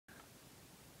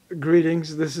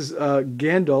greetings. This is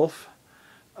Gandalf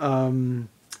from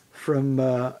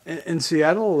in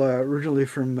Seattle, originally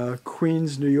from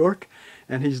Queens, New York,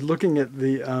 and he's looking at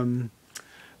the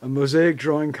a mosaic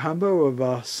drawing combo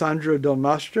of Sandro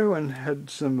Delmastro, and had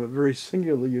some very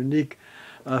singular, unique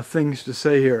things to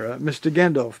say here. Mr.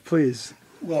 Gandalf, please.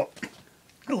 Well,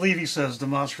 Levi says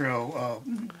Delmastro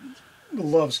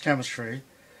loves chemistry,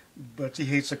 but he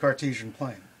hates the Cartesian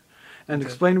plane. And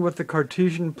explain what the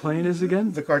Cartesian plane is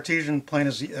again? The Cartesian plane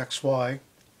is the XY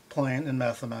plane in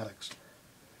mathematics.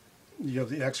 You have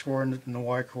the X coordinate and the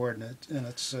Y coordinate, and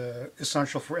it's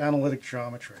essential for analytic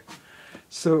geometry.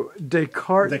 So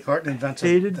Descartes invented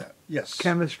hated that. Yes.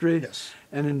 chemistry, yes,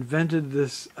 and invented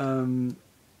this, what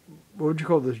would you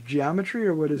call this, geometry,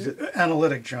 or what is it?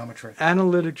 Analytic geometry.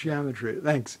 Analytic geometry.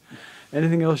 Thanks.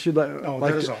 Anything else you'd like, No,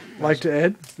 like, that is to, all. like to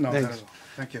add? No, Thanks. that is all.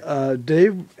 Thank you.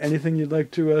 Dave, anything you'd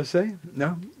like to say?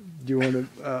 No? Do you want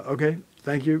to? Okay.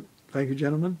 Thank you. Thank you,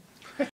 gentlemen.